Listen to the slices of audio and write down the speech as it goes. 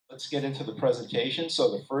let's get into the presentation.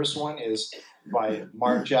 So the first one is by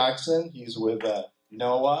Mark Jackson. He's with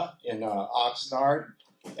NOAA in Oxnard,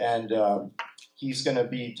 and he's going to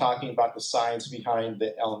be talking about the science behind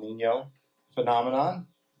the El Nino phenomenon.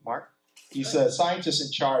 Mark? He's a scientist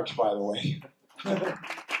in charge, by the way.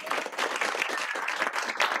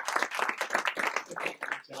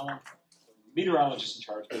 Meteorologist in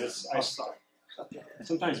charge, but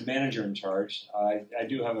sometimes manager in charge. I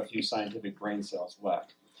do have a few scientific brain cells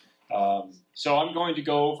left. So I'm going to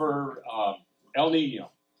go over El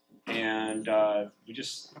Nino. And El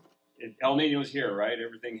Nino's here, right?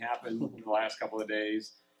 Everything happened in the last couple of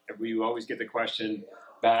days. We always get the question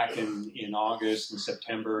back in August and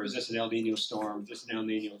September, is this an El Nino storm? Is this an El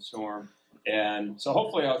Nino storm? And so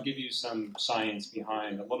hopefully I'll give you some science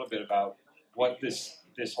behind a little bit about what this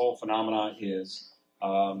whole phenomenon is,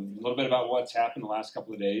 a little bit about what's happened the last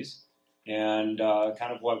couple of days, and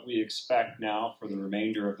kind of what we expect now for the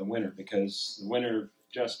remainder of the winter, because the winter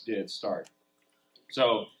just did start.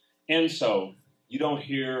 So, ENSO, you don't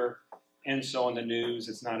hear ENSO in the news.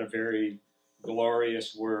 It's not a very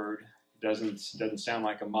glorious word. It doesn't sound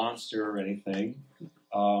like a monster or anything,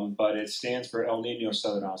 but it stands for El Nino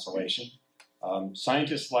Southern Oscillation.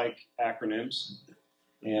 Scientists like acronyms,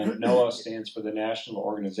 and NOAA stands for the National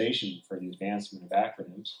Organization for the Advancement of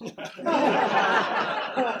Acronyms.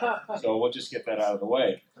 So we'll just get that out of the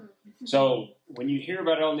way. So when you hear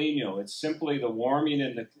about El Nino, it's simply the warming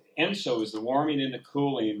in the ENSO is the warming and the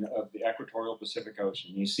cooling of the equatorial Pacific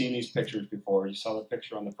Ocean. You've seen these pictures before. You saw the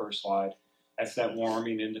picture on the first slide. That's that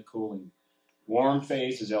warming and the cooling. Warm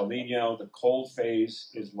phase is El Nino. The cold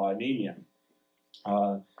phase is La Nina.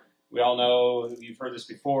 We all know, you've heard this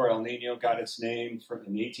before, El Nino got its name from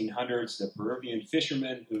in the 1800s. The Peruvian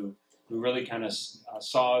fishermen who really kind of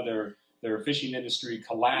saw their fishing industry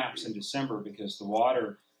collapse in December because the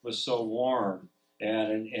water was so warm.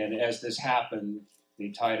 And as this happened, they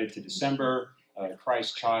tied it to December,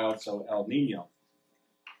 Christ child, so El Nino.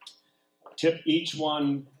 Each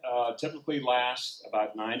one typically lasts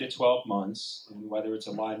about 9 to 12 months, and whether it's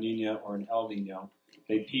a La Nina or an El Nino,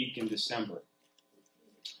 they peak in December.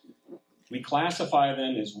 We classify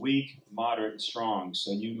them as weak, moderate, and strong.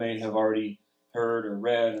 So you may have already heard or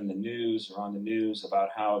read in the news or on the news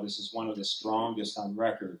about how this is one of the strongest on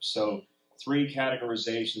record. So 3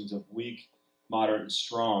 categorizations of weak, moderate, and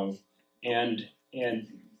strong. And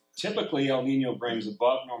typically El Nino brings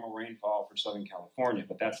above normal rainfall for Southern California,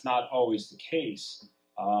 but that's not always the case.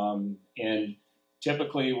 And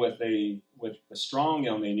typically with a strong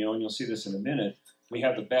El Nino, and you'll see this in a minute, we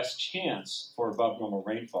have the best chance for above normal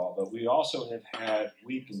rainfall, but we also have had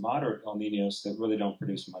weak and moderate El Ninos that really don't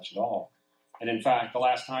produce much at all. And in fact, the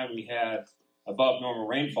last time we had above normal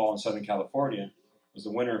rainfall in Southern California was the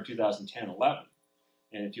winter of 2010-11.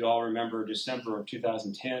 And if you all remember December of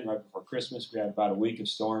 2010, right before Christmas, we had about a week of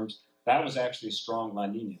storms. That was actually a strong La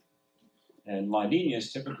Nina. And La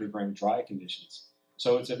Ninas typically bring dry conditions.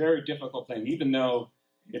 So it's a very difficult thing, even though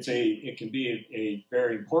it can be a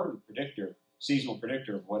very important predictor, seasonal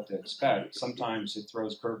predictor of what to expect. Sometimes it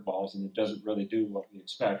throws curveballs and it doesn't really do what we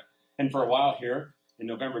expect. And for a while here, in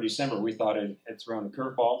November, December, we thought it had thrown a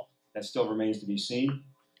curveball. That still remains to be seen.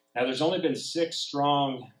 Now, there's only been 6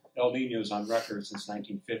 strong El Ninos on record since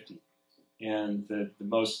 1950. And the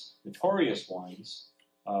most notorious ones,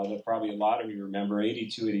 that probably a lot of you remember,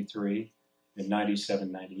 82, 83, and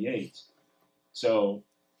 97, 98. So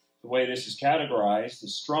the way this is categorized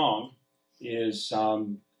as strong is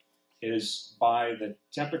by the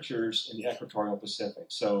temperatures in the equatorial Pacific.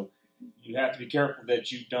 So you have to be careful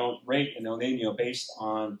that you don't rate an El Nino based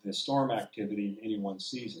on the storm activity in any one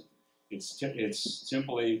season. It's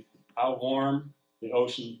simply how warm the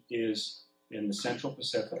ocean is in the central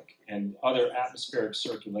Pacific and other atmospheric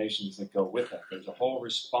circulations that go with it. There's a whole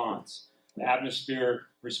response. The atmosphere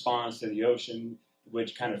responds to the ocean,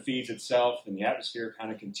 which kind of feeds itself, and the atmosphere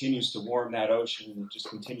kind of continues to warm that ocean, and it just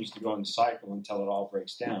continues to go in the cycle until it all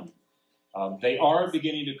breaks down. They are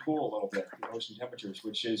beginning to cool a little bit, the ocean temperatures,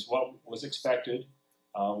 which is what was expected.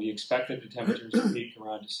 We expected the temperatures to peak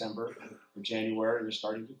around December or January, and they're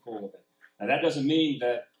starting to cool a bit. Now, that doesn't mean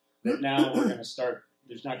that now we're going to start,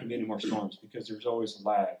 there's not going to be any more storms, because there's always a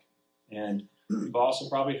lag. And you've also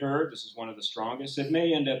probably heard this is one of the strongest. It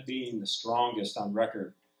may end up being the strongest on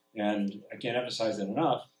record. And I can't emphasize that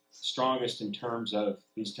enough, strongest in terms of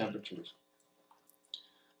these temperatures.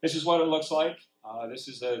 This is what it looks like. This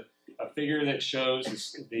is a figure that shows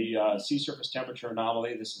the sea surface temperature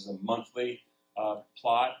anomaly. This is a monthly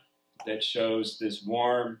plot that shows this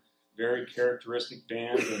warm, very characteristic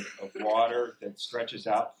band of water that stretches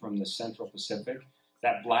out from the central Pacific.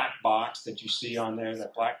 That black box that you see on there,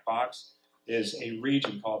 that black box, is a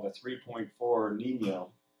region called the 3.4 Nino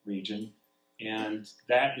region, and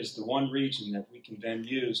that is the one region that we can then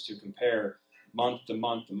use to compare month to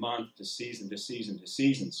month to month, to season to season to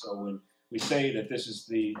season. So when we say that this is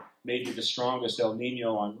maybe the strongest El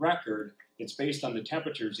Nino on record, it's based on the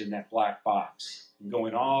temperatures in that black box,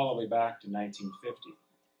 going all the way back to 1950.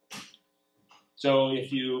 So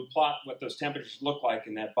if you plot what those temperatures look like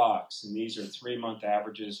in that box, and these are 3-month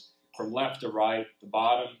averages from left to right, the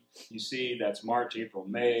bottom you see that's March, April,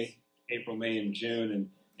 May, and June,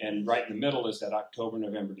 and right in the middle is that October,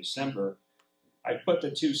 November, December. I put the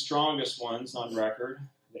two strongest ones on record,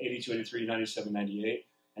 the 82, 83, 97, 98.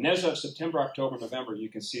 And as of September, October, November, you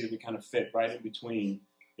can see that we kind of fit right in between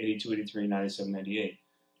 82, 83, 97, 98.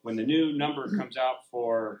 When the new number comes out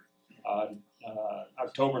for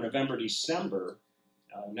October, November, December,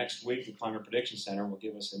 next week the Climate Prediction Center will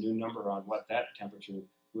give us a new number on what that temperature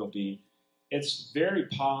will be. It's very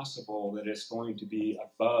possible that it's going to be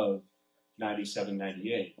above 97,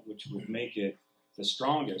 98, which would make it the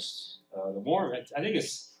strongest, the warmest. I think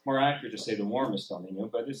it's more accurate to say the warmest El Nino,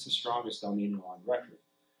 but it's the strongest El Nino on record.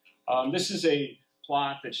 This is a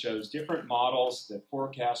plot that shows different models that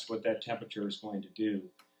forecast what that temperature is going to do.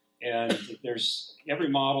 And there's every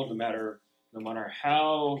model, no matter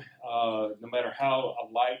how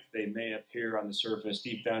alike they may appear on the surface,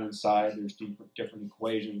 deep down inside, there's different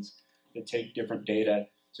equations that take different data.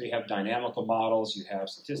 So you have dynamical models, you have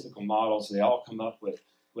statistical models, they all come up with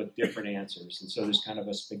different answers. And so there's kind of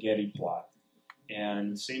a spaghetti plot.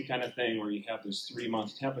 And same kind of thing where you have those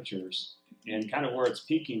 3-month temperatures, and kind of where it's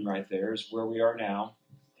peaking right there is where we are now.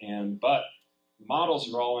 But the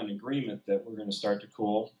models are all in agreement that we're going to start to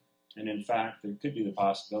cool. And in fact, there could be the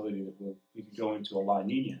possibility that we could go into a La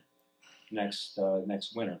Nina next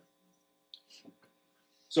winter.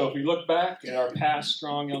 So if we look back at our past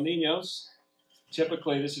strong El Ninos,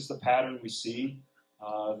 typically this is the pattern we see.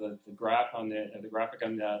 The graphic on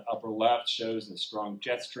the upper left shows the strong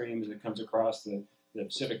jet stream as it comes across the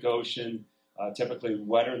Pacific Ocean, typically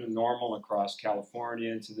wetter than normal across California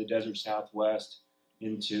into the desert Southwest,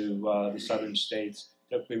 into the southern states,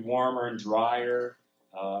 typically warmer and drier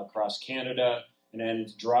across Canada, and then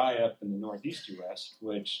dry up in the northeast U.S.,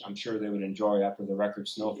 which I'm sure they would enjoy after the record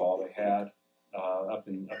snowfall they had up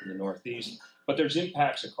in the northeast. But there's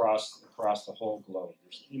impacts across the whole globe.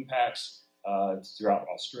 There's impacts throughout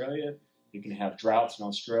Australia. You can have droughts in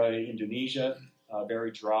Australia, Indonesia,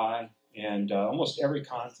 very dry, and almost every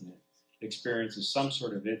continent experiences some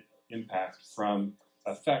sort of impact from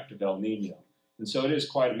effect of El Nino. And so it is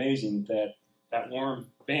quite amazing that that warm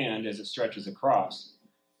band, as it stretches across,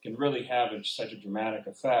 can really have such a dramatic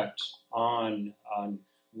effect on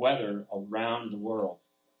weather around the world.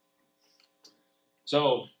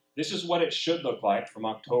 So this is what it should look like from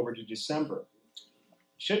October to December.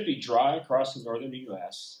 It should be dry across the northern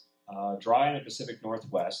U.S., dry in the Pacific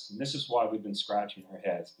Northwest, and this is why we've been scratching our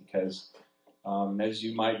heads, because as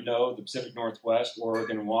you might know, the Pacific Northwest,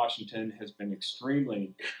 Oregon, and Washington has been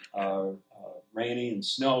extremely rainy and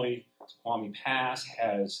snowy. Squamish Pass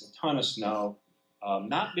has a ton of snow.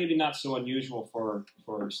 Maybe not so unusual for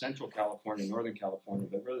Central California, Northern California,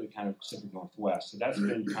 but really kind of Pacific Northwest. So that's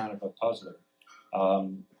been kind of a puzzler.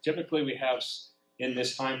 Typically we have, in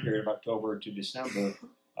this time period of October to December,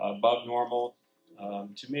 above normal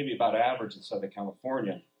to maybe about average in Southern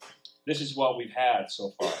California. This is what we've had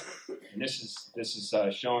so far. And this is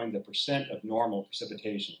showing the percent of normal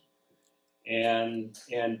precipitation. And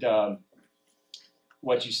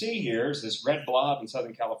what you see here is this red blob in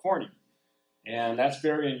Southern California. And that's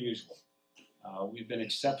very unusual. We've been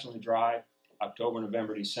exceptionally dry October,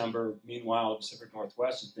 November, December. Meanwhile, the Pacific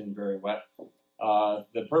Northwest has been very wet.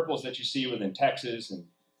 The purples that you see within Texas and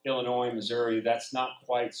Illinois, Missouri, that's not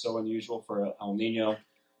quite so unusual for El Nino.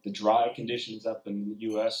 The dry conditions up in the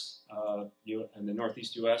U.S., in the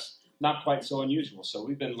Northeast U.S., not quite so unusual. So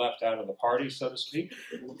we've been left out of the party, so to speak.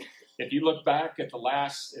 If you look back at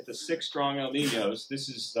the 6 strong El Ninos, this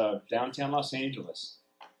is downtown Los Angeles.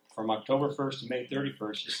 From October 1st to May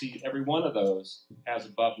 31st, you see every one of those has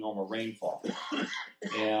above normal rainfall.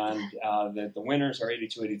 And the winters are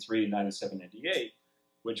 82, 83, 97, 98,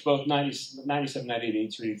 which both 97, 98,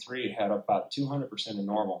 82, 83 had about 200% of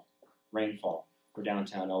normal rainfall for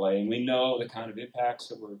downtown LA. And we know the kind of impacts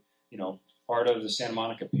that were, part of the Santa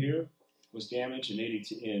Monica Pier was damaged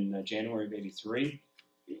in January of 83.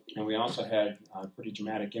 And we also had pretty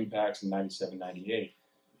dramatic impacts in 97, 98.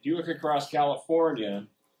 If you look across California,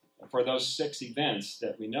 for those 6 events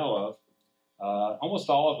that we know of, almost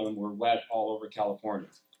all of them were wet all over California,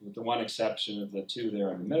 with the one exception of the 2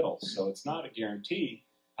 there in the middle. So it's not a guarantee.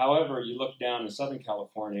 However, you look down in Southern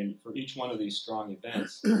California, and for each one of these strong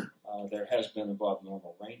events, there has been above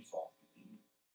normal rainfall.